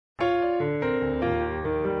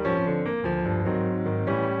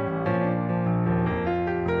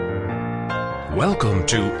Welcome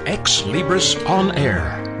to Ex Libris On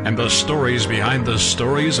Air and the stories behind the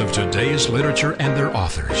stories of today's literature and their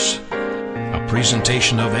authors. A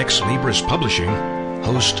presentation of Ex Libris Publishing.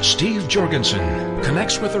 Host Steve Jorgensen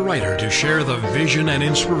connects with the writer to share the vision and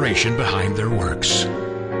inspiration behind their works.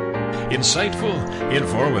 Insightful,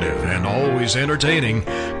 informative, and always entertaining,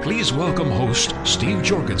 please welcome host Steve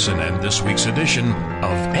Jorgensen and this week's edition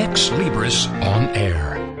of Ex Libris On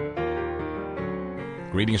Air.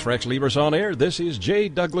 Greetings for Ex Libris On Air. This is J.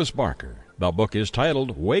 Douglas Barker. The book is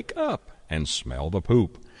titled Wake Up and Smell the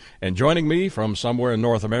Poop. And joining me from somewhere in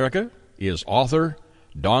North America is author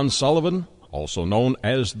Don Sullivan, also known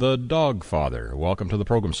as the Dog Father. Welcome to the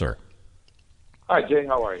program, sir. Hi, Jay.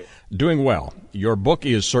 How are you? Doing well. Your book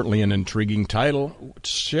is certainly an intriguing title.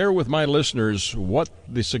 Share with my listeners what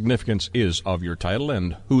the significance is of your title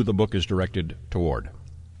and who the book is directed toward.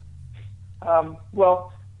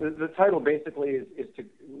 Well, the title basically is to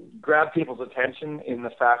grab people's attention in the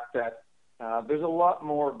fact that there's a lot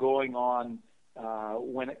more going on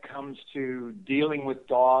when it comes to dealing with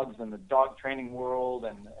dogs and the dog training world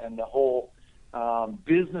and the whole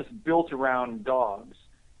business built around dogs.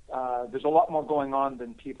 There's a lot more going on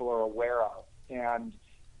than people are aware of. And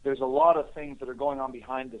there's a lot of things that are going on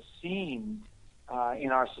behind the scenes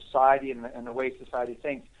in our society and the way society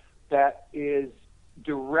thinks that is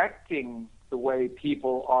directing the way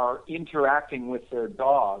people are interacting with their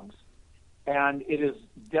dogs. And it is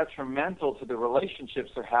detrimental to the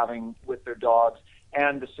relationships they're having with their dogs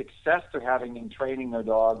and the success they're having in training their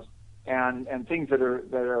dogs and things that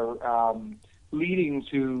are leading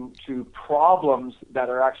to problems that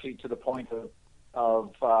are actually to the point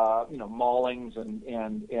of maulings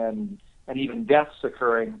and even deaths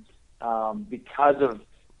occurring because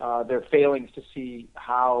of their failings to see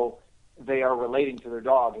how they are relating to their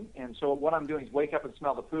dog. And so what I'm doing is Wake Up and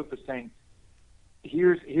Smell the Poop is saying,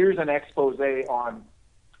 here's an expose on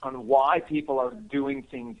why people are doing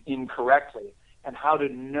things incorrectly and how to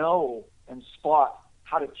know and spot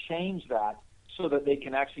how to change that so that they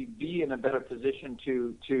can actually be in a better position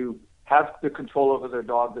to have the control over their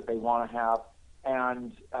dog that they want to have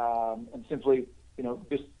and simply,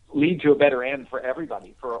 just lead to a better end for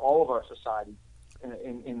everybody, for all of our society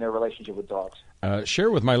in their relationship with dogs.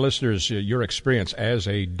 Share with my listeners your experience as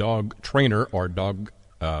a dog trainer or dog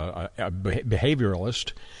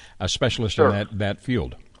behavioralist, a specialist Sure. in that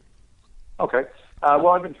field. Okay. Well,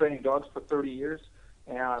 I've been training dogs for 30 years,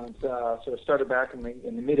 and so I started back in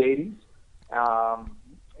the mid-'80s.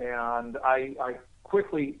 And I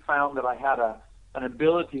quickly found that I had an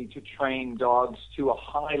ability to train dogs to a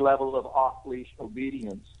high level of off-leash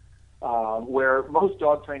obedience, where most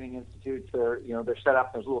dog training institutes they're set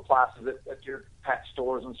up. There's little classes at your pet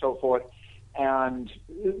stores and so forth, and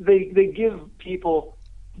they give people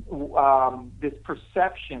this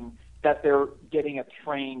perception that they're getting a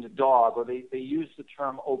trained dog, or they use the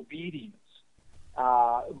term obedience.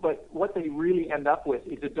 But what they really end up with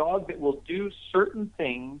is a dog that will do certain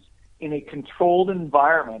things in a controlled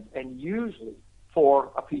environment and usually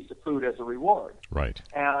for a piece of food as a reward. Right.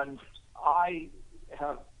 And I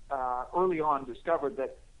have early on discovered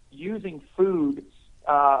that using food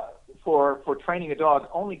for training a dog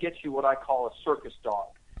only gets you what I call a circus dog.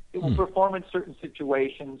 It will perform in certain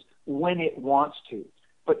situations when it wants to.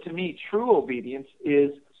 But to me, true obedience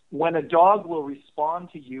is when a dog will respond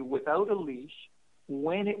to you without a leash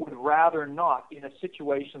when it would rather not in a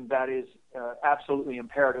situation that is absolutely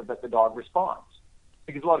imperative that the dog responds.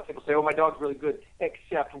 Because a lot of people say, oh, my dog's really good,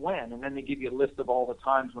 except when, and then they give you a list of all the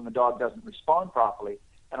times when the dog doesn't respond properly.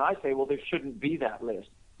 And I say, well, there shouldn't be that list.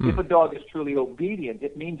 If a dog is truly obedient,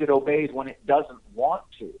 it means it obeys when it doesn't want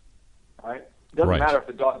to, right? It doesn't matter if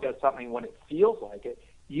the dog does something when it feels like it.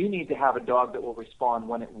 You need to have a dog that will respond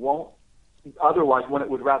when it won't, otherwise when it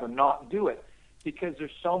would rather not do it. Because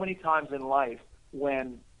there's so many times in life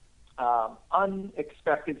when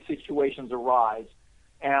unexpected situations arise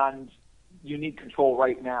and you need control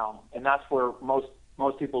right now. And that's where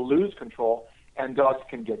most people lose control, and dogs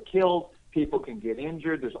can get killed, people can get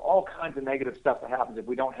injured. There's all kinds of negative stuff that happens if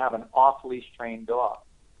we don't have an off-leash trained dog.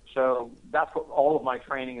 So that's what all of my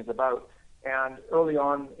training is about. And early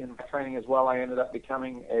on in my training as well, I ended up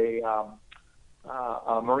becoming a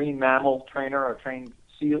marine mammal trainer. I trained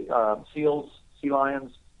seals, sea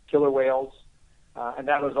lions, killer whales, and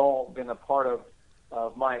that has all been a part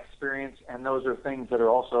of my experience. And those are things that are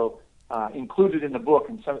also included in the book,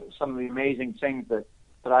 and some of the amazing things that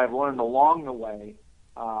I've learned along the way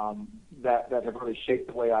that have really shaped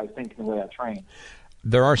the way I think and the way I train.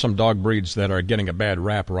 There are some dog breeds that are getting a bad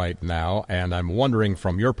rap right now, and I'm wondering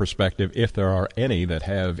from your perspective if there are any that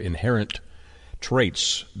have inherent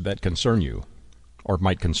traits that concern you or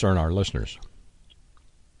might concern our listeners.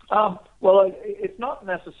 Well, it's not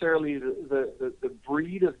necessarily the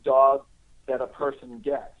breed of dog that a person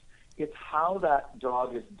gets. It's how that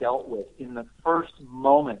dog is dealt with in the first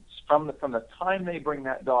moments from the time they bring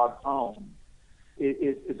that dog home.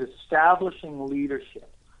 Is establishing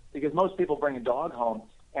leadership, because most people bring a dog home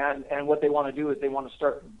and what they want to do is they want to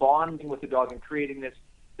start bonding with the dog and creating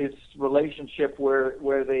this relationship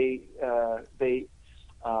where they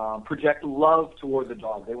project love toward the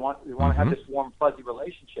dog. They want to have this warm, fuzzy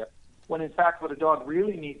relationship, when in fact what a dog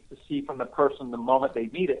really needs to see from the person the moment they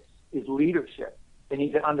meet it is leadership. They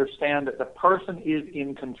need to understand that the person is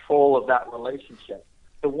in control of that relationship.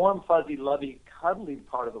 The warm, fuzzy, lovey, cuddly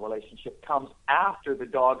part of the relationship comes after the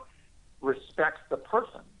dog respects the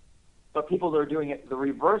person. But people are doing it the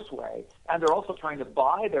reverse way, and they're also trying to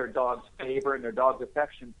buy their dog's favor and their dog's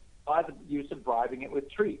affection by the use of bribing it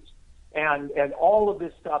with treats. And all of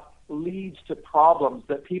this stuff leads to problems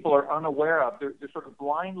that people are unaware of. They're sort of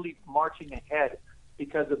blindly marching ahead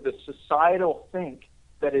because of the societal think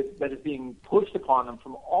that is being pushed upon them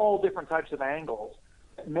from all different types of angles.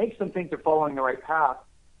 It makes them think they're following the right path.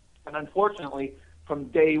 And unfortunately, from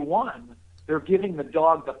day one, they're giving the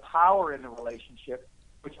dog the power in the relationship,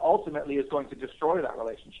 which ultimately is going to destroy that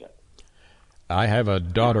relationship. I have a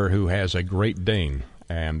daughter who has a Great Dane,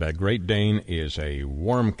 and a Great Dane is a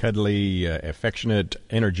warm, cuddly, affectionate,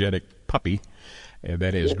 energetic puppy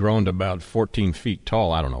that is grown to about 14 feet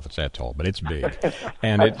tall. I don't know if it's that tall, but it's big.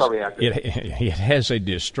 And it has a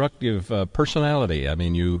destructive personality. I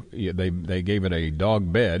mean, they gave it a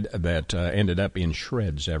dog bed that ended up in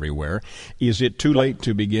shreds everywhere. Is it too late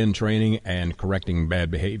to begin training and correcting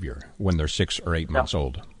bad behavior when they're 6 or 8 months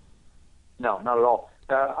old? No, not at all.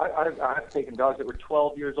 I've taken dogs that were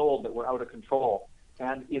 12 years old that were out of control,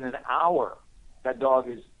 and in an hour, that dog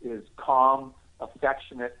is calm,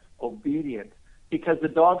 affectionate, obedient, because the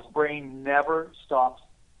dog's brain never stops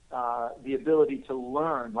the ability to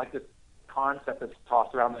learn, like this concept that's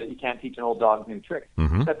tossed around that you can't teach an old dog new tricks.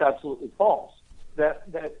 Mm-hmm. That's absolutely false. That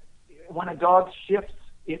when a dog shifts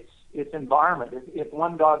its environment, if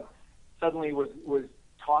one dog suddenly was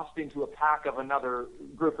tossed into a pack of another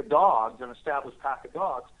group of dogs, an established pack of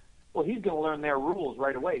dogs, well, he's going to learn their rules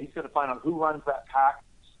right away. He's going to find out who runs that pack,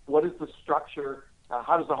 what is the structure,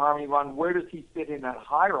 how does the harmony run, where does he fit in that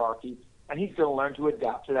hierarchy, and he's going to learn to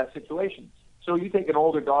adapt to that situation. So you take an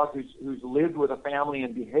older dog who's lived with a family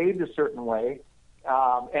and behaved a certain way,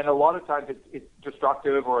 and a lot of times it's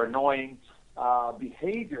destructive or annoying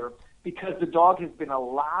behavior because the dog has been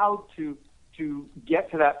allowed to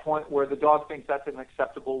get to that point where the dog thinks that's an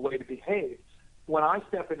acceptable way to behave. When I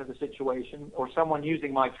step into the situation, or someone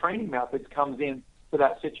using my training methods comes in to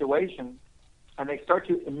that situation, and they start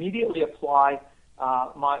to immediately apply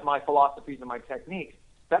my philosophies and my techniques,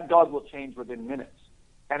 that dog will change within minutes.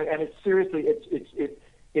 And it's seriously,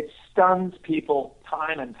 it stuns people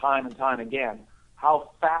time and time and time again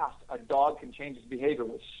how fast a dog can change its behavior,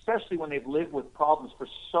 especially when they've lived with problems for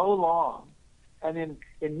so long. And then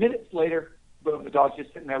in minutes later, boom, the dog's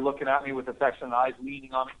just sitting there looking at me with affectionate eyes,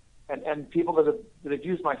 leaning on me. And people that have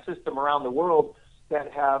used my system around the world that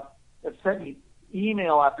have sent me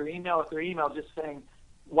email after email after email just saying,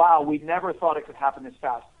 wow, we never thought it could happen this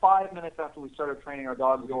fast. 5 minutes after we started training our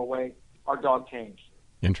dog to go away, our dog changed.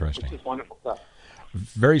 Interesting. It's just wonderful stuff.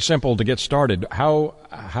 Very simple to get started.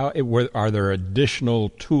 Are there additional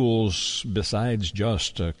tools besides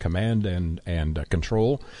just command and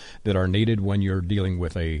control that are needed when you're dealing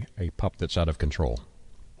with a pup that's out of control?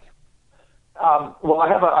 Well, I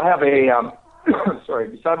have a sorry.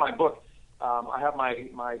 Beside my book, I have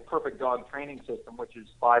my Perfect Dog Training System, which is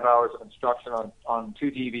 5 hours of instruction on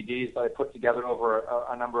 2 DVDs that I put together over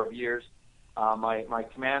a number of years. My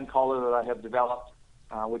command collar that I have developed,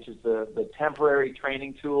 which is the temporary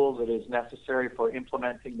training tool that is necessary for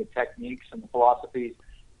implementing the techniques and the philosophies,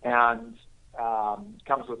 and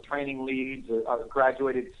comes with training leads, a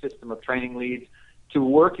graduated system of training leads to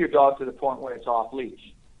work your dog to the point where it's off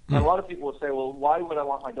leash. And a lot of people will say, well, why would I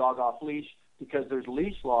want my dog off leash? Because there's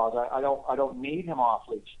leash laws. I don't need him off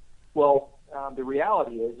leash. Well, the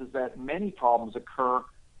reality is that many problems occur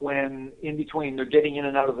when in between they're getting in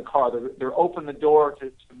and out of the car. They're open the door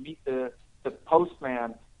to meet the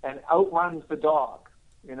postman and outruns the dog.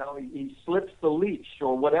 You know, he slips the leash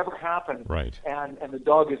or whatever happens, right. And the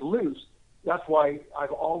dog is loose. That's why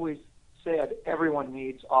I've always said everyone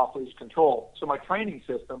needs off-leash control. So my training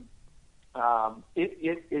system,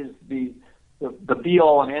 it is the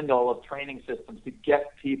be-all and end-all of training systems to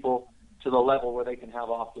get people to the level where they can have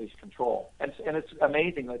off-leash control. And it's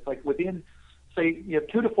amazing. It's like within, say,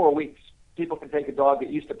 2 to 4 weeks, people can take a dog that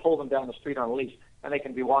used to pull them down the street on a leash, and they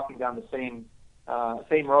can be walking down the same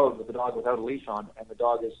same road with the dog without a leash on, and the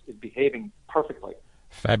dog is behaving perfectly.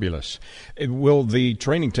 Fabulous. Will the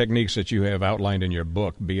training techniques that you have outlined in your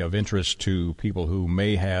book be of interest to people who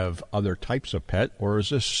may have other types of pet, or is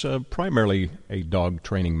this primarily a dog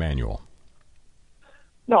training manual?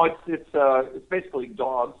 No, it's basically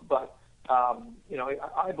dogs, but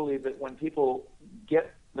I believe that when people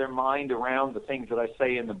get their mind around the things that I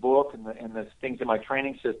say in the book and the things in my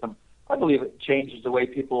training system, I believe it changes the way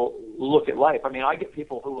people look at life. I mean, I get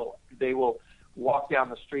people who will walk down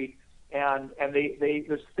the street and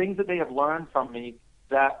there's things that they have learned from me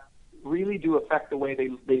that really do affect the way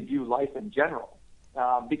they view life in general.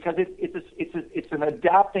 Because it's an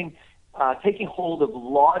adapting, taking hold of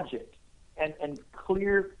logic and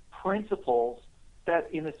clear principles that,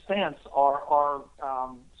 in a sense, are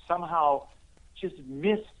somehow just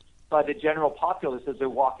missed by the general populace as they're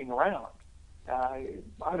walking around.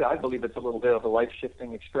 I believe it's a little bit of a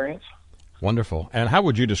life-shifting experience. Wonderful. And how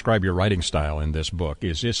would you describe your writing style in this book?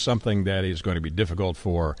 Is this something that is going to be difficult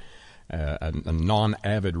for a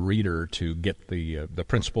non-avid reader to get the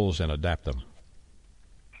principles and adapt them?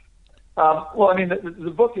 Well, I mean, the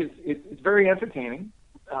book it's very entertaining.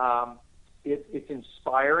 It's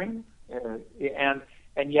inspiring,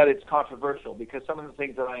 and yet it's controversial, because some of the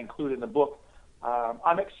things that I include in the book,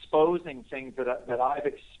 I'm exposing things that I've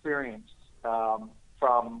experienced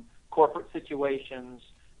from corporate situations,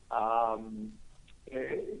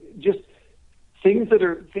 just things that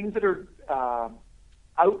are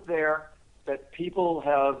out there that people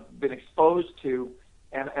have been exposed to,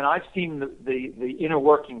 and I've seen the inner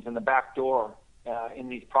workings and the back door in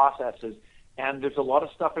these processes. And there's a lot of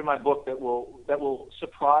stuff in my book that will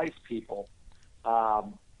surprise people,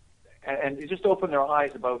 and just open their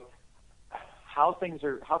eyes about how things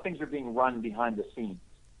are being run behind the scenes,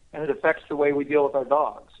 and it affects the way we deal with our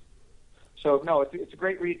dogs. So no, it's a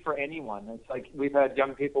great read for anyone. It's like we've had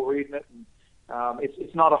young people reading it, and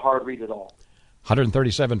it's not a hard read at all.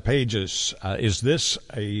 137 pages. Is this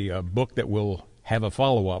a book that will have a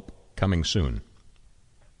follow-up coming soon?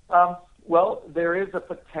 Well, there is a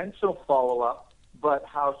potential follow-up, but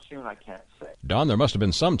how soon I can't say. Don, there must have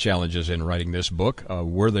been some challenges in writing this book.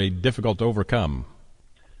 Were they difficult to overcome?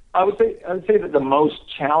 I would say that the most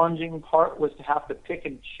challenging part was to have to pick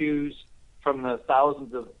and choose from the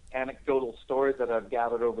thousands of anecdotal stories that I've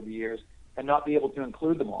gathered over the years, and not be able to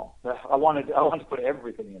include them all. I wanted to put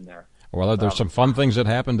everything in there. Well, there's some fun things that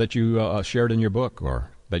happened that you shared in your book,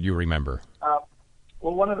 or that you remember.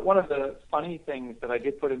 Well, one of the funny things that I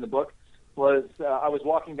did put in the book was I was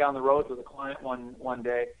walking down the road with a client one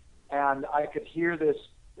day, and I could hear this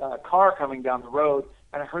car coming down the road,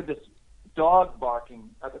 and I heard this dog barking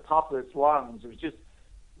at the top of its lungs. It was just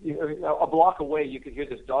a block away. You could hear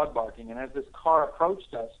this dog barking, and as this car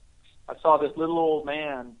approached us, I saw this little old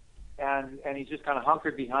man, and he's just kind of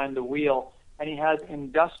hunkered behind the wheel, and he had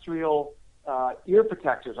industrial ear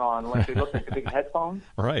protectors on, like they look like the big headphones.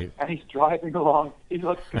 Right. And he's driving along. He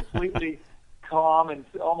looks completely calm and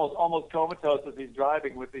almost comatose as he's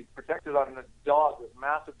driving with these protectors on, and this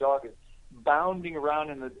massive dog, is bounding around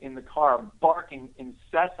in the car, barking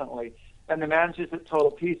incessantly. And the man's just at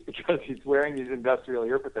total peace because he's wearing these industrial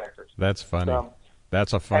ear protectors. That's funny.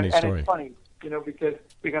 That's a funny story. And it's funny,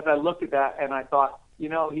 because I looked at that and I thought,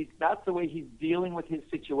 that's the way he's dealing with his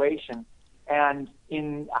situation. And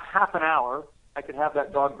in a half an hour, I could have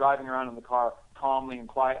that dog driving around in the car calmly and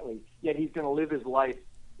quietly. Yet he's going to live his life,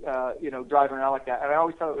 driving around like that. And I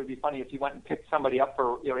always thought it would be funny if he went and picked somebody up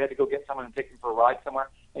for, he had to go get someone and take him for a ride somewhere,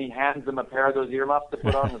 and he hands them a pair of those earmuffs to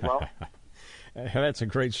put on as well. That's a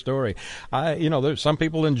great story. There's some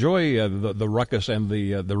people enjoy the ruckus and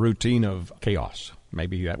the routine of chaos.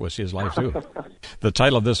 Maybe that was his life too. The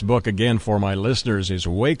title of this book, again, for my listeners, is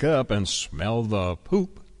Wake Up and Smell the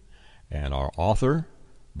Poop. And our author,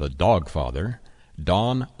 the dog father,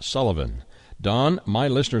 Don Sullivan. Don, my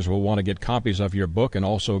listeners will want to get copies of your book and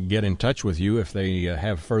also get in touch with you if they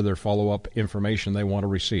have further follow-up information they want to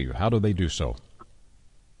receive. How do they do so?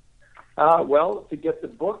 Well, to get the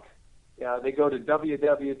book, they go to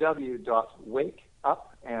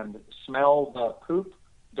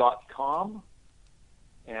www.wakeupandsmellthepoop.com,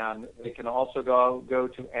 and they can also go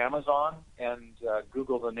to Amazon and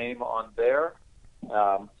Google the name on there,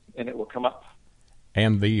 and it will come up.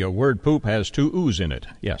 And the word poop has 2 O's in it.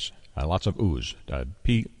 Yes, lots of O's.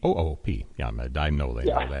 P-O-O-P. Yeah, I know they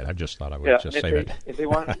know that. I just thought I would just say that. If they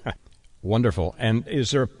want. Wonderful. And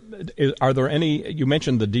are there any, you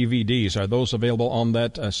mentioned the DVDs, are those available on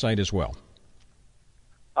that site as well?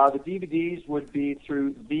 The DVDs would be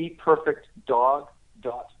through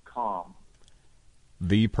theperfectdog.com.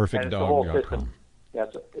 Theperfectdog.com.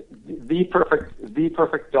 Yes,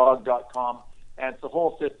 theperfectdog.com. And it's the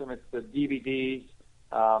whole system. It's the DVDs,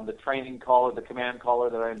 the training collar, the command collar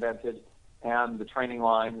that I invented, and the training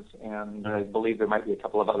lines. And I believe there might be a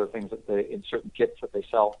couple of other things in certain kits that they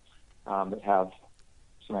sell that have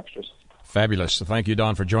some extras. Fabulous. Thank you,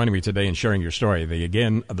 Don, for joining me today and sharing your story.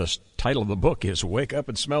 The title of the book is Wake Up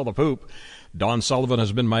and Smell the Poop. Don Sullivan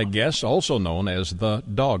has been my guest, also known as the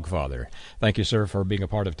Dog Father. Thank you, sir, for being a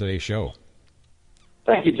part of today's show.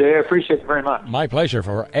 Thank you, Jay. I appreciate it very much. My pleasure.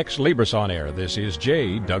 For Ex Libris On Air, this is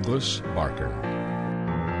J. Douglas Barker.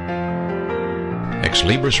 Ex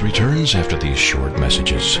Libris returns after these short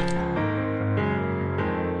messages.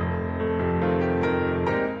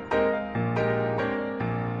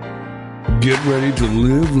 Get ready to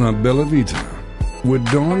live La Bella Vita with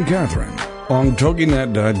Dawn Catherine on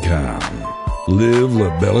TogiNet.com. Live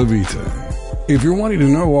La Bella Vita. If you're wanting to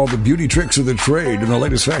know all the beauty tricks of the trade and the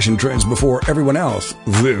latest fashion trends before everyone else,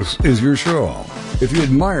 this is your show. If you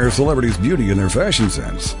admire celebrities' beauty and their fashion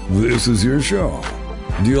sense, this is your show.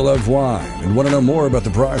 Do you love wine and want to know more about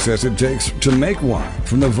the process it takes to make wine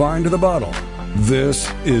from the vine to the bottle? This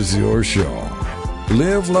is your show.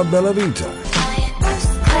 Live La Bella Vita.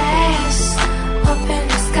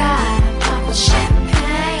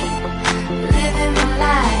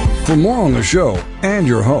 For more on the show and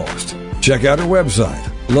your host, check out our website,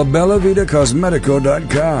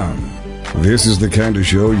 labellavitacosmetico.com. This is the kind of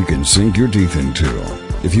show you can sink your teeth into.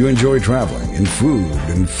 If you enjoy traveling and food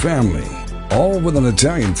and family, all with an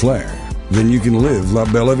Italian flair, then you can live La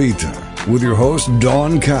Bella Vita with your host,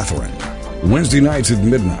 Dawn Catherine. Wednesday nights at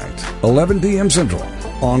midnight, 11 p.m. Central,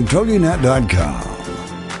 on TogiNet.com.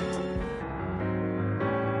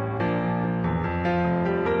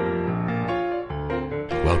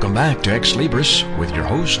 Welcome back to Ex Libris with your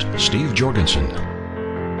host, Steve Jorgensen.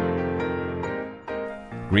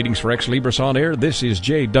 Greetings for Ex Libris On Air. This is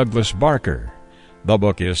J. Douglas Barker. The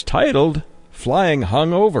book is titled Flying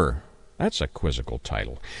Hungover. That's a quizzical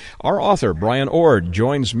title. Our author, Brian Ord,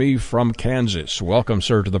 joins me from Kansas. Welcome,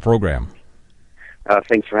 sir, to the program.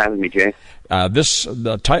 Thanks for having me, Jay.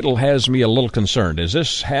 The title has me a little concerned. Does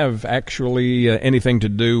this have actually anything to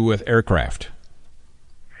do with aircraft?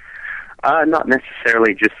 Not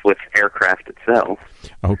necessarily just with aircraft itself.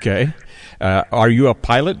 Okay. Are you a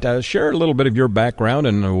pilot? Share a little bit of your background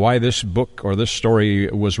and why this book or this story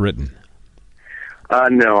was written.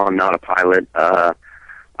 No, I'm not a pilot.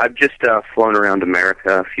 I've just flown around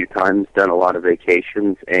America a few times, done a lot of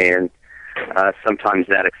vacations, and sometimes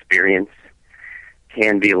that experience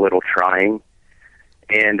can be a little trying,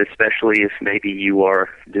 and especially if maybe you are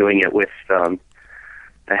doing it with a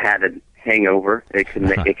hangover, it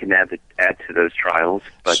can add to those trials.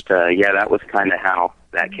 But yeah, that was kind of how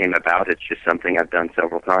that came about. It's just something I've done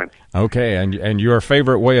several times. Okay, and your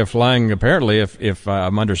favorite way of flying, apparently, if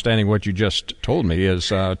I'm understanding what you just told me, is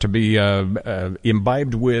to be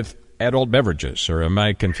imbibed with adult beverages. Or am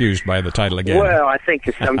I confused by the title again? Well, I think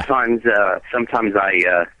sometimes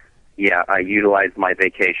I utilize my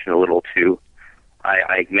vacation a little too.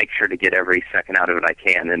 I make sure to get every second out of it I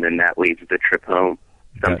can, and then that leaves the trip home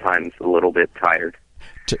sometimes a little bit tired.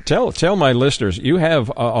 Tell my listeners, you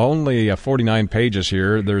have only 49 pages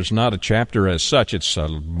here. There's not a chapter as such. It's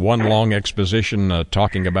one long exposition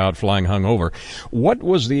talking about flying hungover. What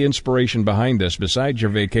was the inspiration behind this, besides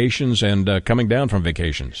your vacations and coming down from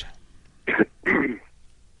vacations?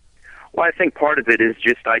 Well, I think part of it is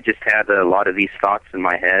I just had a lot of these thoughts in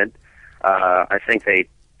my head. I think they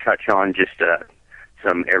touch on just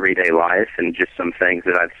some everyday life and just some things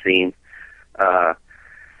that I've seen,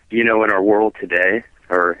 in our world today,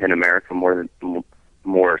 or in America more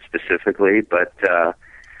specifically. But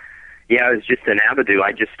it was just an avenue.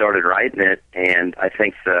 I just started writing it, and I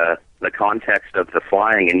think the context of the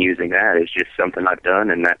flying and using that is just something I've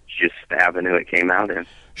done, and that's just the avenue it came out in.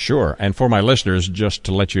 Sure. And for my listeners, just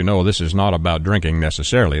to let you know, this is not about drinking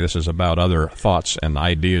necessarily. This is about other thoughts and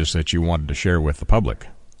ideas that you wanted to share with the public.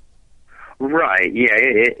 Right. Yeah,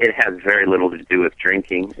 it has very little to do with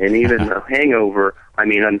drinking. And even the hangover, I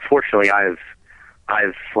mean, unfortunately, I've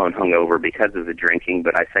flown hungover because of the drinking,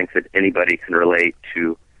 but I think that anybody can relate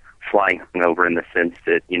to flying hungover in the sense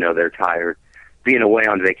that, they're tired. Being away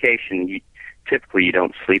on vacation, typically you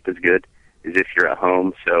don't sleep as good as if you're at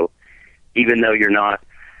home. So even though you're not,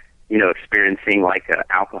 experiencing like an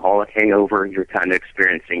alcoholic hangover, you're kind of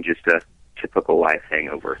experiencing just a typical life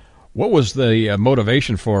hangover. What was the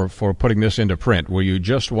motivation for putting this into print? Were you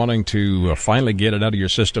just wanting to finally get it out of your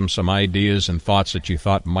system, some ideas and thoughts that you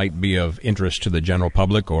thought might be of interest to the general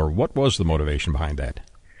public, or what was the motivation behind that?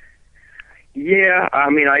 Yeah, I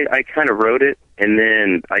mean, I kind of wrote it, and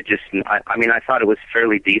then I thought it was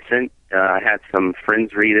fairly decent. I had some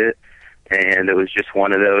friends read it, and it was just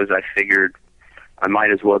one of those. I figured I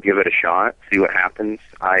might as well give it a shot, see what happens.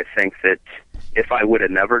 I think that if I would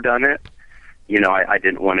have never done it, I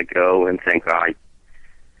didn't want to go and think, kind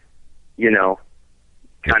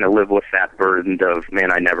of live with that burden of,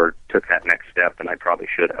 man, I never took that next step, and I probably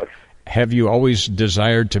should have. Have you always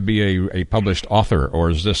desired to be a published author,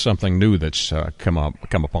 or is this something new that's come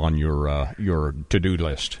upon your to-do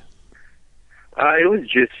list? It was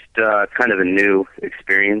just kind of a new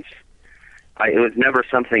experience. It was never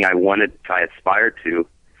something I aspired to,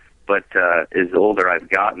 but as older I've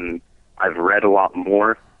gotten, I've read a lot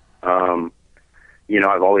more.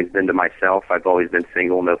 I've always been to myself. I've always been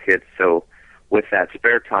single, no kids. So with that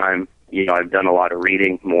spare time, I've done a lot of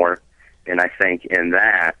reading more, and I think in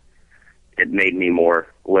that, it made me more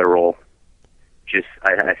literal.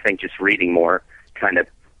 I think just reading more kind of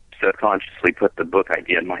subconsciously put the book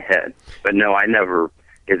idea in my head. But no, I never,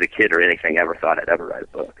 as a kid or anything, ever thought I'd ever write a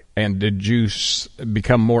book. And did you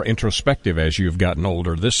become more introspective as you've gotten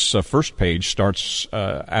older? This first page starts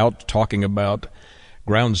out talking about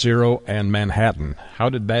Ground Zero and Manhattan. How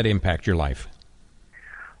did that impact your life?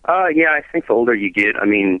 I think the older you get,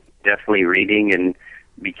 definitely reading and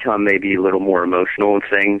become maybe a little more emotional in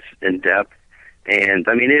things in depth. And,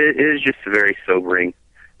 it is just a very sobering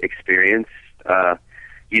experience.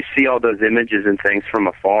 You see all those images and things from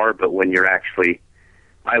afar, but when you're actually...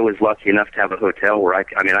 I was lucky enough to have a hotel where I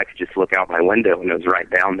could just look out my window and it was right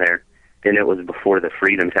down there. And it was before the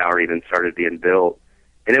Freedom Tower even started being built.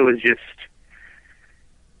 And it was just,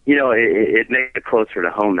 it made it closer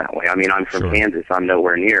to home that way. I'm from Sure. Kansas. I'm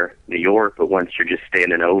nowhere near New York, but once you're just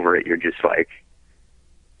standing over it, you're just like,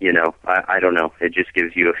 I don't know. It just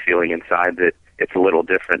gives you a feeling inside that it's a little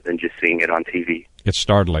different than just seeing it on TV. It's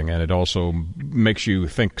startling, and it also makes you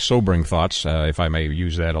think sobering thoughts, if I may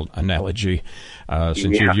use that analogy,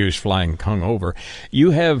 since you've used flying hungover.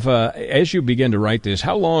 You have, as you begin to write this,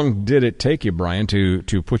 how long did it take you, Brian, to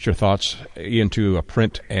put your thoughts into a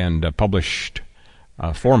print and published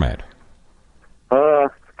format?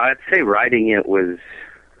 I'd say writing it was,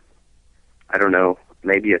 I don't know,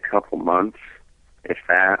 maybe a couple months, if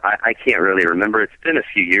that. I can't really remember. It's been a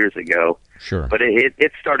few years ago. Sure. But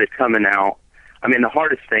it started coming out. The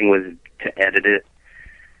hardest thing was to edit it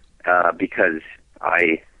because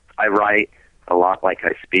I write a lot like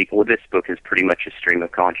I speak. Well, this book is pretty much a stream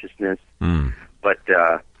of consciousness. Mm. But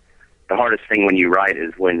the hardest thing when you write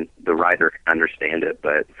is when the writer can understand it.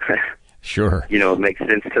 But Sure. it makes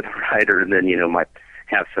sense to the writer, and then might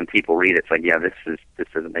have some people read it. It's like, this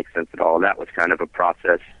doesn't make sense at all. That was kind of a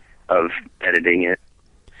process of editing it.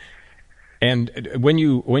 And when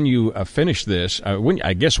you finish this,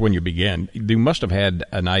 when you began, you must have had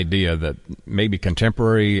an idea that maybe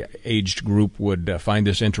contemporary aged group would find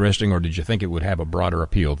this interesting, or did you think it would have a broader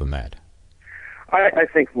appeal than that? I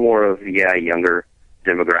think more of younger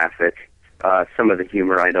demographic. Some of the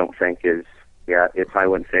humor I don't think is I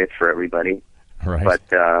wouldn't say it's for everybody. Right. But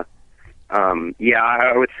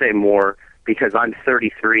I would say more because I'm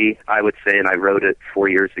 33. I would say, and I wrote it 4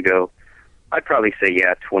 years ago. I'd probably say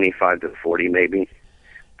 25 to 40 maybe.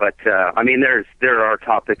 But there are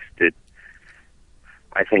topics that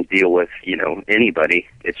I think deal with anybody.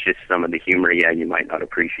 It's just some of the humor you might not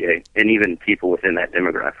appreciate, and even people within that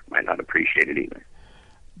demographic might not appreciate it either.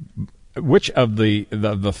 Which of the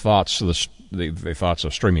thoughts, the thoughts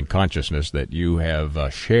of streaming consciousness that you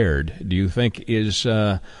have shared, do you think is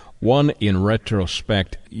one in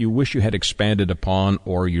retrospect you wish you had expanded upon,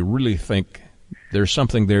 or you really think there's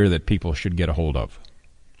something there that people should get a hold of?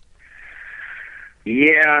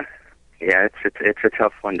 Yeah, it's a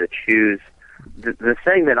tough one to choose. The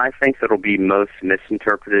thing that I think that'll be most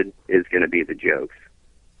misinterpreted is going to be the jokes.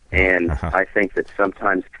 And I think that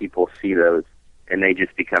sometimes people see those and they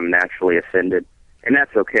just become naturally offended. And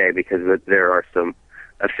that's okay because there are some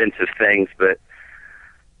offensive things, but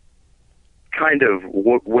kind of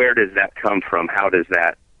where does that come from? How does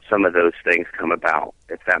some of those things come about,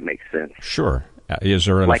 if that makes sense? Sure. Is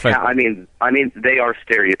there an effect? They are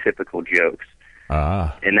stereotypical jokes.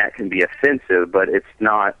 And that can be offensive, but it's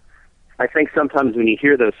not. I think sometimes when you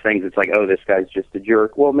hear those things, it's like, oh, this guy's just a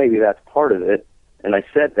jerk. Well, maybe that's part of it, and I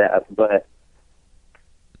said that, but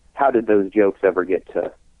how did those jokes ever get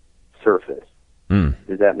to surface?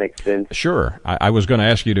 Does that make sense? Sure. I was going to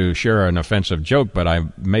ask you to share an offensive joke, but I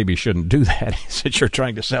maybe shouldn't do that since you're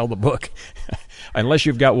trying to sell the book. Unless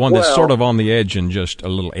you've got one that's sort of on the edge and just a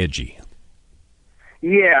little edgy.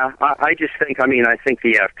 Yeah, I just think, I think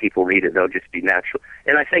if people read it, they'll just be natural.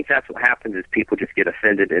 And I think that's what happens is people just get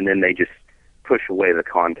offended and then they just push away the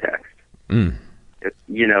context.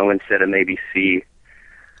 Instead of maybe see,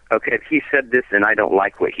 okay, if he said this and I don't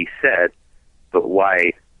like what he said, but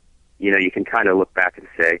why, you can kind of look back and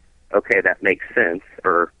say, okay, that makes sense,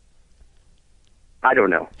 or I don't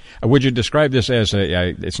know. Would you describe this as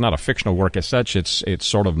it's not a fictional work as such, it's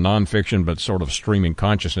sort of nonfiction, but sort of streaming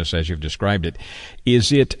consciousness as you've described it.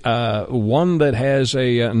 Is it one that has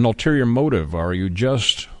an ulterior motive, or are you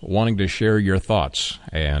just wanting to share your thoughts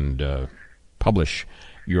and publish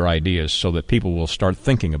your ideas so that people will start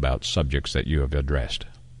thinking about subjects that you have addressed?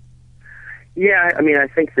 Yeah, I mean, I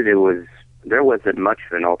think that there wasn't much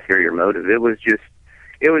of an ulterior motive. It was just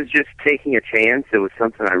taking a chance. It was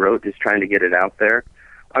something I wrote, just trying to get it out there.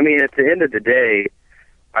 I mean, at the end of the day,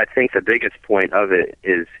 I think the biggest point of it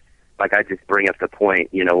is, like, I just bring up the point,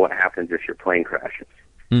 what happens if your plane crashes?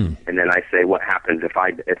 And then I say, what happens if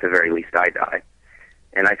at the very least, I die?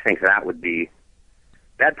 And I think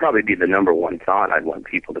that'd probably be the number one thought I'd want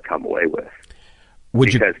people to come away with.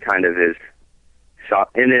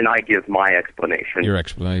 And then I give my explanation. Your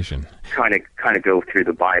explanation. Kind of go through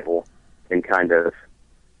the Bible and kind of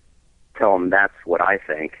tell them that's what I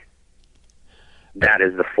think. That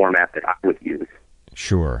is the format that I would use.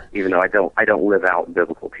 Sure. Even though I don't live out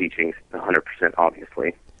biblical teachings 100%,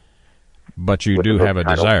 obviously. But you do have a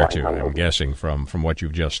desire to, I'm guessing, from what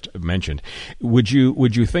you've just mentioned. Would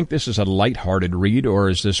you think this is a lighthearted read, or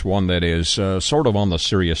is this one that is sort of on the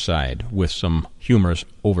serious side with some humorous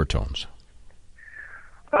overtones?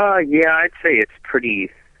 Yeah, I'd say it's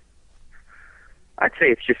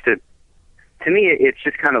just to me, it's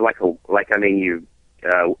just kind of you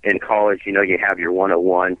in college, you have your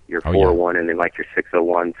 101, your 401, and then like your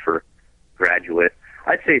 601 for graduate.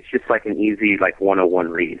 I'd say it's just like an easy 101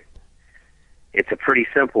 read. It's a pretty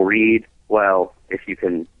simple read, well, if you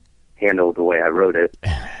can handle the way I wrote it,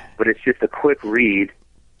 but it's just a quick read,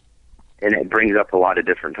 and it brings up a lot of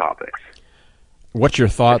different topics. What's your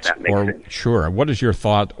thoughts, what is your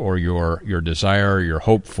thought or your desire, your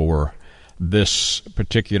hope for this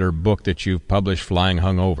particular book that you've published, Flying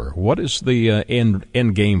Hung Over? What is the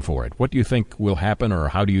end game for it? What do you think will happen, or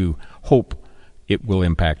how do you hope it will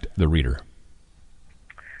impact the reader?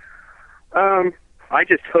 I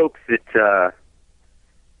just hope that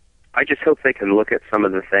they can look at some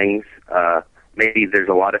of the things. Maybe there's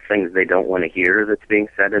a lot of things they don't want to hear that's being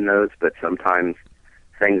said in those, but sometimes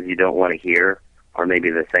things you don't want to hear are maybe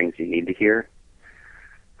the things you need to hear.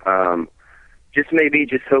 Just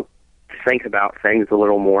hope to think about things a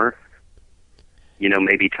little more.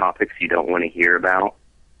 Maybe topics you don't want to hear about,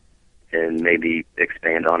 and maybe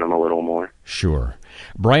expand on them a little more. Sure.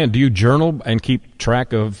 Brian, do you journal and keep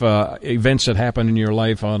track of events that happen in your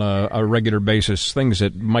life on a regular basis, things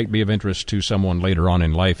that might be of interest to someone later on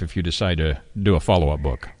in life if you decide to do a follow-up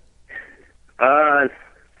book?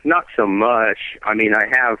 Not so much. I mean,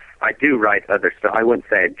 I do write other stuff. I wouldn't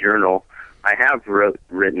say a journal. I have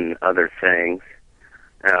written other things.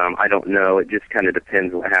 I don't know. It just kind of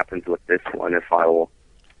depends what happens with this one. If I will,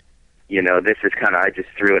 this is kind of, I just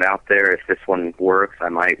threw it out there. If this one works, I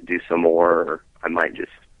might do some more, or I might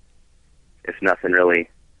just, if nothing really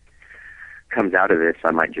comes out of this, I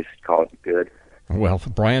might just call it good. Well,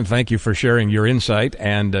 Brian, thank you for sharing your insight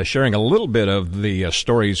and sharing a little bit of the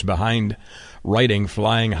stories behind writing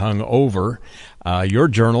Flying Hung Over. Your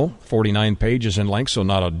journal, 49 pages in length, so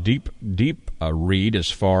not a deep read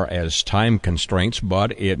as far as time constraints,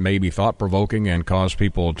 but it may be thought-provoking and cause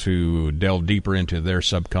people to delve deeper into their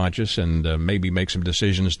subconscious and maybe make some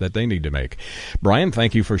decisions that they need to make. Brian,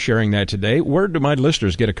 thank you for sharing that today. Where do my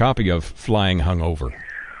listeners get a copy of Flying Hung Over?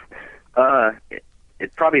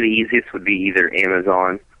 It's probably the easiest would be either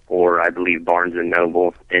Amazon or I believe Barnes &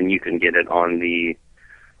 Noble, and you can get it on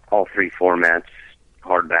all three formats,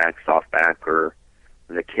 hardback, softback, or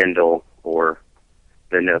the Kindle, or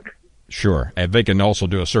the Nook. Sure. And they can also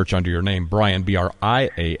do a search under your name, Brian,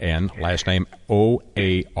 B-R-I-A-N, last name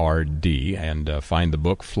O-A-R-D, and find the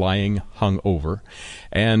book, Flying Hung Over.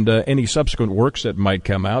 And any subsequent works that might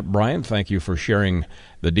come out. Brian, thank you for sharing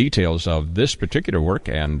the details of this particular work,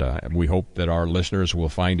 and we hope that our listeners will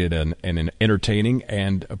find it an entertaining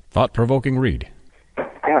and thought-provoking read.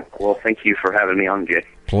 Yeah, well, thank you for having me on, Jay.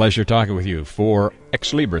 Pleasure talking with you. For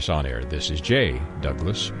Ex Libris On Air, this is J.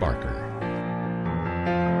 Douglas Barker.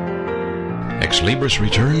 Ex Libris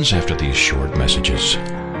returns after these short messages.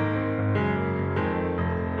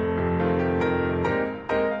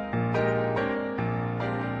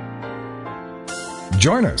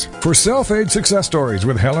 Join us for Self-Aid Success Stories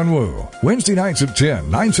with Helen Wu, Wednesday nights at 10,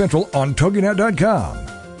 9 Central on TogiNet.com.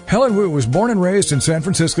 Helen Wu was born and raised in San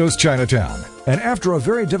Francisco's Chinatown, and after a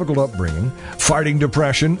very difficult upbringing, fighting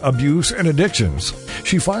depression, abuse, and addictions,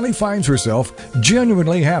 she finally finds herself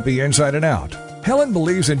genuinely happy inside and out. Helen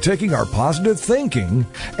believes in taking our positive thinking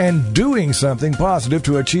and doing something positive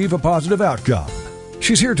to achieve a positive outcome.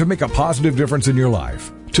 She's here to make a positive difference in your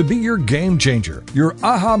life. to be your game changer, your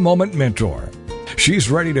aha moment mentor. She's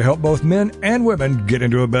ready to help both men and women get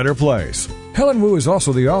into a better place. Helen Wu is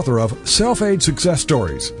also the author of Self-Aid Success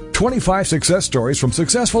Stories, 25 Success Stories from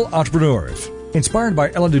Successful Entrepreneurs. Inspired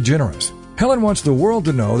by Ellen DeGeneres, Helen wants the world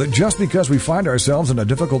to know that just because we find ourselves in a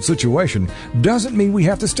difficult situation doesn't mean we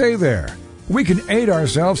have to stay there. We can aid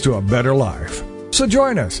ourselves to a better life. So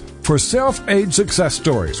join us for Self-Aid Success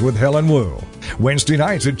Stories with Helen Wu, Wednesday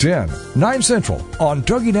nights at 10, 9 Central on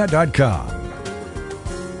TogiNet.com.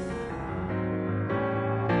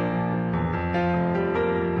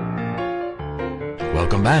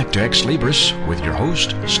 Welcome back to Ex Libris with your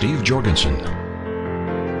host, Steve Jorgensen.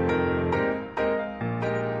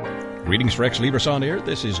 Greetings for Ex Libris on Air.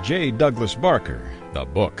 This is J. Douglas Barker. The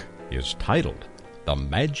book is titled The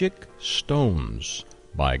Magic Stones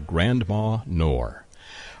by Grandma Noor.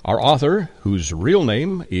 Our author, whose real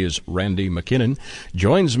name is Randy McKinnon,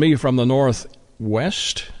 joins me from the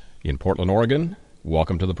Northwest in Portland, Oregon.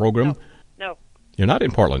 Welcome to the program. No. You're not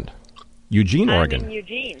in Portland. Eugene, Oregon. I'm in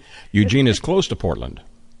Eugene. Eugene is close to Portland.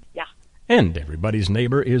 Yeah. And everybody's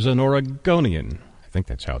neighbor is an Oregonian. I think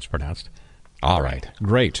that's how it's pronounced. All right.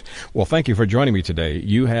 Great. Well, thank you for joining me today.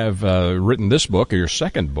 You have written this book, or your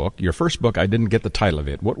second book. Your first book, I didn't get the title of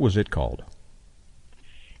it. What was it called?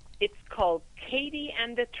 It's called Katie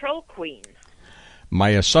and the Troll Queen. My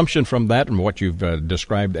assumption from that and what you've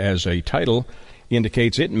described as a title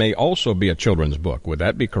indicates it may also be a children's book. Would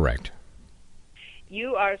that be correct?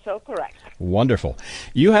 You are so correct. Wonderful.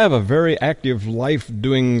 You have a very active life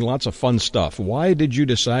doing lots of fun stuff. Why did you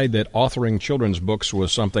decide that authoring children's books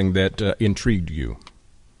was something that intrigued you?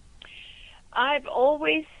 I've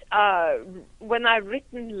always, when I've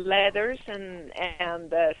written letters and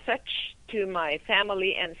such to my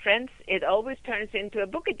family and friends, it always turns into a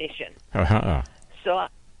book edition. So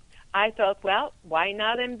I thought, well, why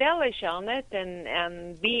not embellish on it?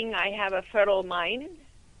 And being I have a fertile mind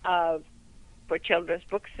for children's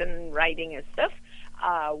books and writing and stuff,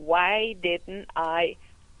 why didn't I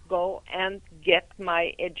go and get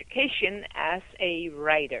my education as a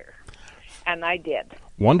writer? And I did.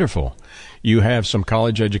 Wonderful. You have some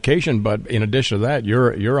college education, but in addition to that,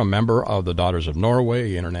 you're a member of the Daughters of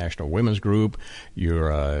Norway International Women's Group.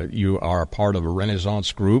 You are part of a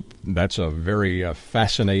Renaissance group. That's a very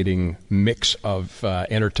fascinating mix of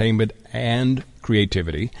entertainment and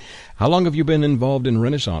creativity. How long have you been involved in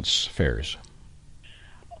Renaissance fairs?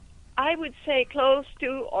 I would say close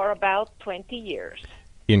to or about 20 years.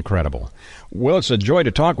 Incredible. Well, it's a joy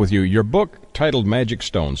to talk with you. Your book titled Magic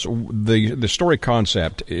Stones, the story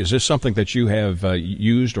concept, is this something that you have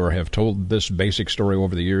used or have told this basic story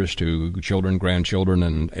over the years to children, grandchildren,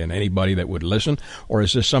 and anybody that would listen? Or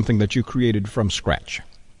is this something that you created from scratch?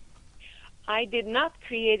 I did not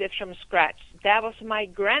create it from scratch. That was my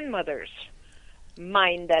grandmother's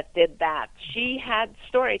mind that did that. She had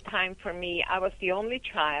story time for me. I was the only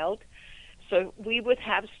child. So we would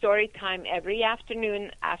have story time every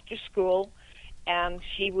afternoon after school, and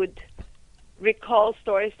she would recall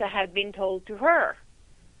stories that had been told to her.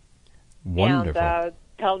 Wonderful. And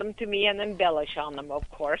tell them to me and embellish on them,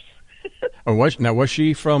 of course. Was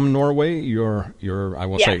she from Norway? Your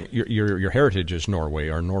Yes. your heritage is Norway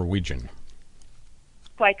or Norwegian.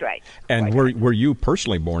 Quite right. And were you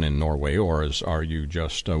personally born in Norway, or are you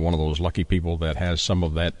just one of those lucky people that has some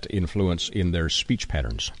of that influence in their speech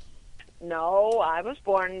patterns? No, I was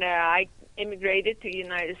born there. I immigrated to the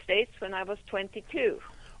United States when I was 22.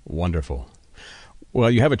 Wonderful. Well,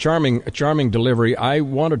 you have a charming delivery. I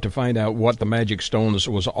wanted to find out what the Magic Stones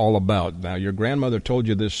was all about. Now, your grandmother told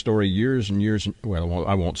you this story years and years. Well,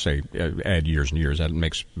 I won't say add years and years. That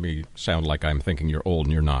makes me sound like I'm thinking you're old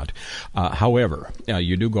and you're not. However,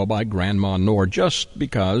 you do go by Grandma Noor just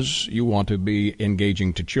because you want to be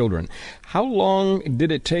engaging to children. How long did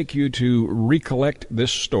it take you to recollect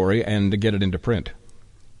this story and to get it into print?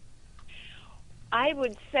 I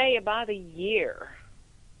would say about a year.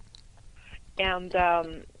 And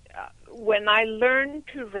when I learned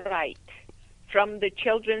to write from the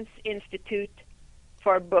Children's Institute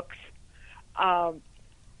for books, I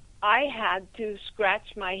had to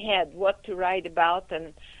scratch my head what to write about.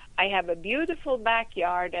 And I have a beautiful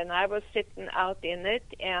backyard, and I was sitting out in it,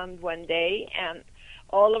 and one day, and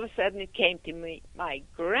all of a sudden it came to me, my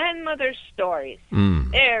grandmother's stories.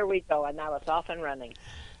 There we go, and I was off and running.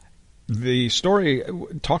 The story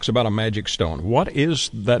talks about a magic stone. What is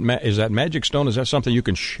that? Is that magic stone? Is that something you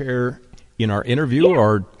can share in our interview,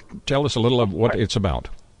 or tell us a little of what it's about?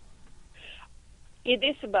 It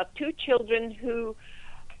is about two children who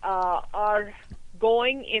are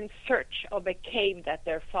going in search of a cave that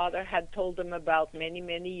their father had told them about many,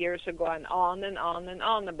 many years ago, and on and on and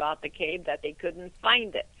on about the cave, that they couldn't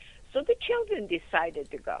find it. So the children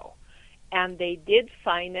decided to go. And they did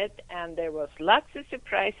find it, and there was lots of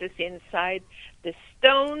surprises inside. The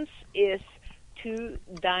stones is 2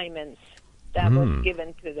 diamonds that was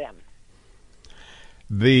given to them.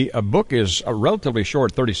 The book is relatively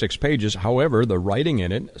short, 36 pages. However, the writing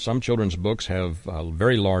in it, some children's books have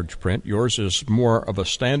very large print. Yours is more of a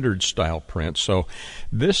standard style print. So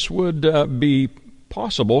this would be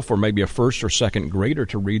possible for maybe a first or second grader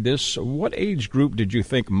to read this. What age group did you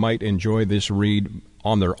think might enjoy this read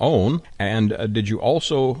on their own? And did you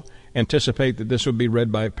also anticipate that this would be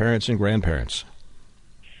read by parents and grandparents?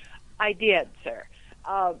 I did, sir.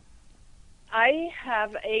 I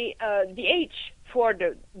have the age for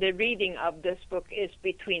the reading of this book is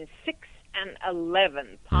between 6 and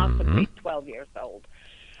 11, possibly 12 years old,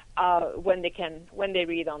 when they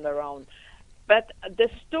read on their own. But the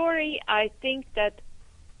story, I think that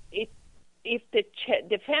if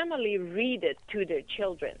the family read it to their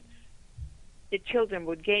children, the children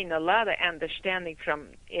would gain a lot of understanding from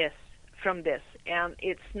this. And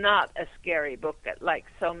it's not a scary book like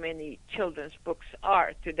so many children's books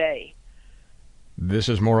are today. This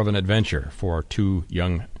is more of an adventure for 2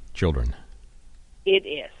 young children. It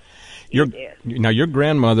is. Now, your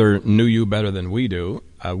grandmother knew you better than we do.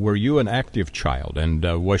 Were you an active child, and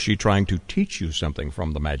was she trying to teach you something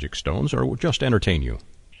from the magic stones, or just entertain you?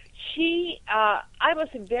 I was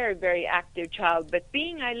a very, very active child, but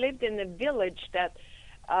I lived in a village that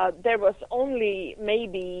there was only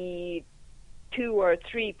maybe 2 or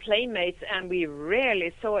 3 playmates, and we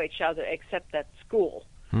rarely saw each other except at school.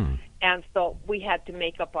 And so we had to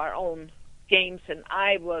make up our own games, and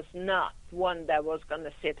I was not one that was going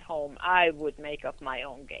to sit home. I would make up my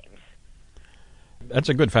own games. That's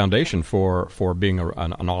a good foundation for being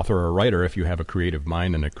an author or a writer if you have a creative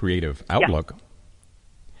mind and a creative outlook. Yeah.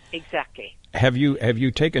 Exactly. Have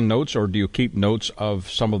you taken notes, or do you keep notes of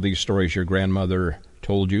some of these stories your grandmother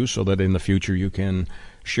told you, so that in the future you can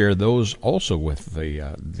share those also with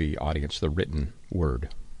the audience, the written word?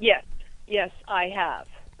 Yes, I have.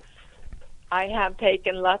 I have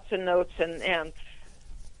taken lots of notes, and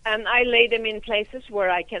I lay them in places where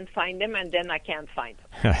I can find them, and then I can't find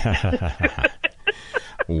them.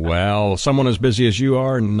 Well, someone as busy as you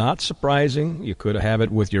are, not surprising. You could have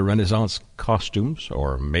it with your Renaissance costumes,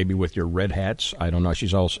 or maybe with your red hats. I don't know.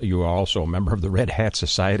 You are also a member of the Red Hat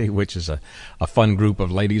Society, which is a fun group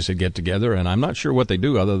of ladies that get together, and I'm not sure what they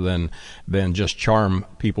do other than just charm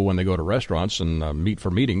people when they go to restaurants and meet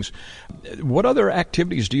for meetings. What other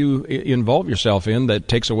activities do you involve yourself in that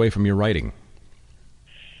takes away from your writing?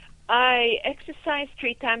 I exercise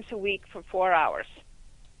 3 times a week for 4 hours.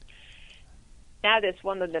 That is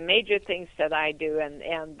one of the major things that I do,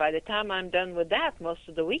 and by the time I'm done with that, most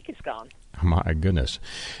of the week is gone. My goodness.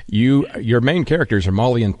 Your main characters are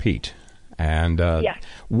Molly and Pete. And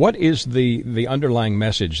what is the underlying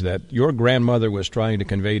message that your grandmother was trying to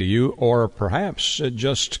convey to you, or perhaps it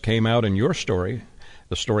just came out in your story,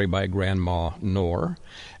 the story by Grandma Knorr,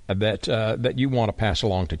 that you want to pass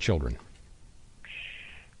along to children?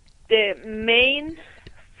 The main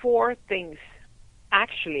 4 things,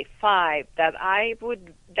 actually 5, that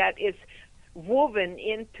is woven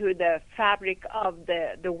into the fabric of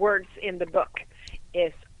the words in the book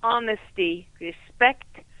is honesty, respect,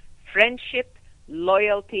 friendship,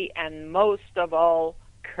 loyalty, and most of all,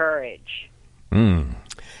 courage.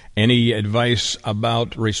 Any advice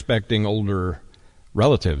about respecting older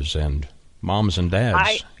relatives and moms and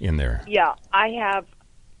dads in there? Yeah, I have.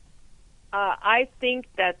 I think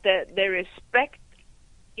that the respect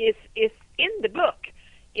is in the book.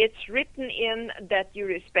 It's written in that you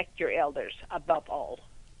respect your elders above all.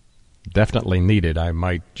 Definitely needed. I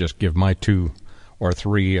might just give my 2 or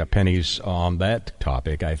 3 pennies on that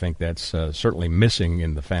topic. I think that's certainly missing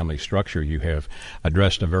in the family structure. You have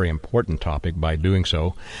addressed a very important topic by doing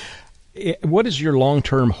so. What is your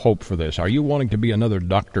long-term hope for this? Are you wanting to be another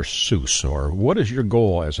Dr. Seuss, or what is your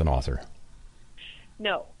goal as an author?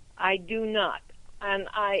 No, I do not. And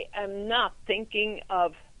I am not thinking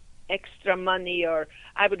of extra money, or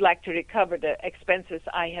I would like to recover the expenses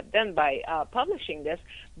I have done by publishing this,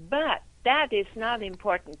 but that is not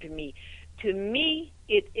important to me. To me,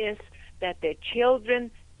 it is that the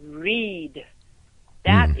children read.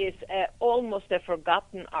 That is almost a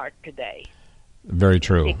forgotten art today. Very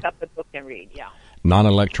true. Pick up a book and read, yeah.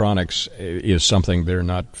 Non-electronics is something they're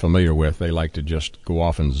not familiar with. They like to just go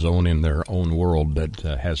off and zone in their own world that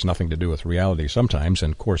has nothing to do with reality sometimes.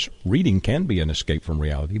 And, of course, reading can be an escape from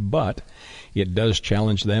reality, but it does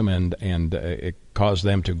challenge them and it cause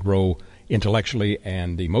them to grow intellectually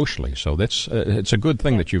and emotionally. So that's it's a good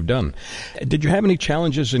thing that you've done. Did you have any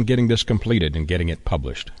challenges in getting this completed and getting it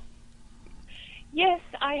published? Yes,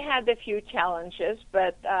 I had a few challenges,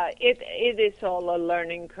 but it is all a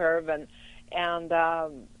learning curve, and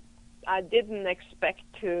I didn't expect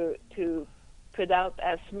to put out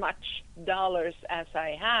as much dollars as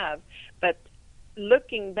I have, but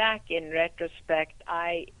looking back in retrospect,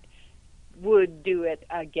 I would do it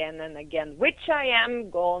again and again, which I am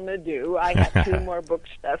going to do. I have 2 more books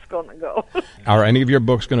that's going to go. Are any of your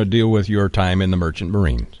books going to deal with your time in the Merchant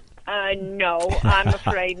Marines? No, I'm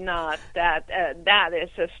afraid not. That is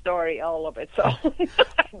a story all of its own.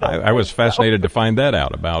 I was fascinated to find that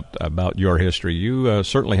out about your history. You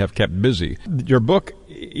certainly have kept busy. Your book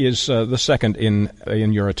is the second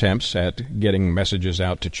in your attempts at getting messages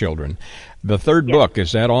out to children. The third book,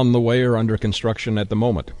 is that on the way or under construction at the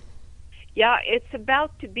moment? Yeah, it's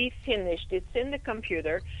about to be finished. It's in the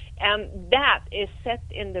computer, and that is set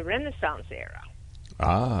in the Renaissance era.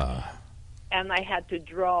 Ah. And I had to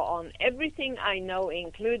draw on everything I know,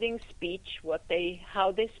 including speech,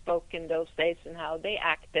 how they spoke in those days and how they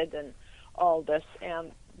acted and all this.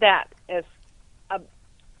 And that is a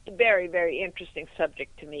very, very interesting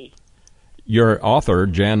subject to me. Your author,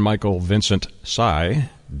 Jan Michael Vincent Sy,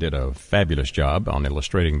 did a fabulous job on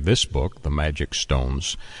illustrating this book, The Magic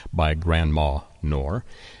Stones, by Grandma Noor.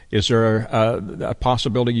 Is there a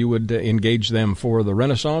possibility you would engage them for the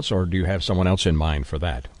Renaissance, or do you have someone else in mind for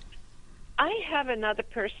that? I have another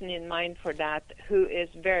person in mind for that who is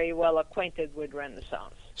very well acquainted with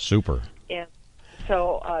Renaissance. Super. Yeah.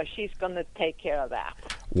 So she's going to take care of that.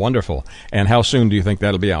 Wonderful. And how soon do you think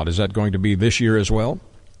that'll be out? Is that going to be this year as well?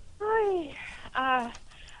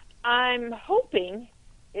 I'm hoping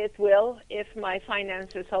it will if my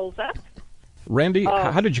finances hold up. Randy,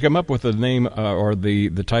 how did you come up with the name or the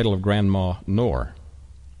title of Grandma Noor?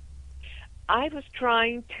 I was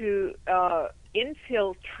trying to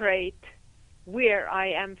infiltrate where I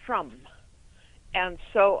am from. And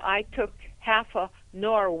so I took half of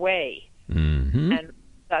Norway and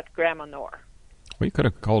that Grandma Noor. We could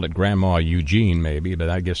have called it Grandma Eugene maybe, but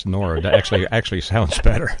I guess Noor actually sounds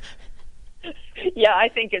better. Yeah, I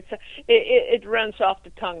think it runs off the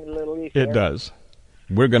tongue a little easier. It does.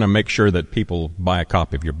 We're going to make sure that people buy a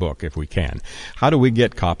copy of your book if we can. How do we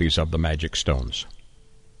get copies of The Magic Stones?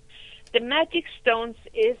 The Magic Stones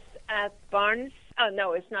is at Barnes.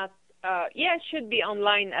 No, it's not. It should be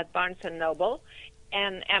online at Barnes & Noble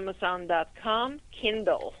and Amazon.com,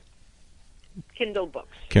 Kindle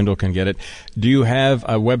books. Kindle can get it. Do you have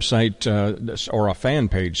a website or a fan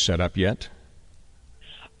page set up yet?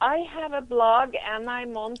 I have a blog and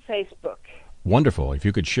I'm on Facebook. Wonderful. If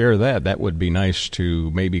you could share that, that would be nice to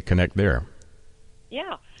maybe connect there.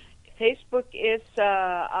 Yeah. Facebook is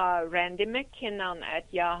Randy McKinnon at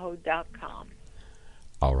yahoo.com.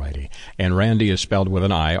 All righty. And Randy is spelled with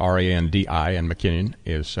an I, R-A-N-D-I, and McKinnon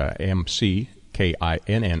is M-C-K-I-N-N-O-N,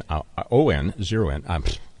 0-N.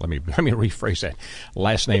 Let me rephrase that.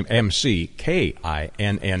 Last name M-C-K-I-N-N-O-N,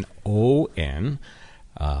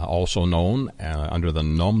 also known under the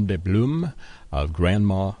nom de plume of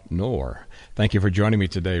Grandma Noor. Thank you for joining me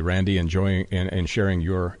today, Randy, enjoying and sharing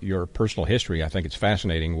your personal history. I think it's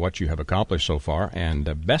fascinating what you have accomplished so far,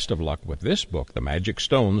 and best of luck with this book, The Magic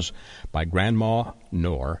Stones by Grandma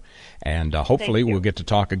Noor. And hopefully we'll get to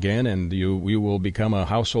talk again, and you will become a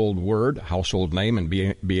household name, and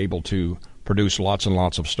be able to produce lots and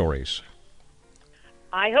lots of stories.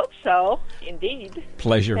 I hope so, indeed.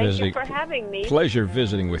 Pleasure visiting. Thank you for having me. Pleasure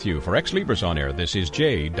visiting with you. For Ex Libris On Air, this is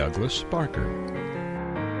J. Douglas Barker.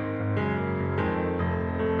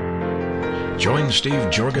 Join Steve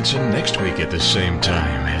Jorgensen next week at the same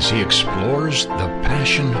time as he explores the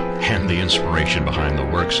passion and the inspiration behind the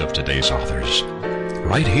works of today's authors.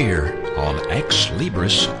 Right here on Ex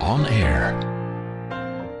Libris On Air.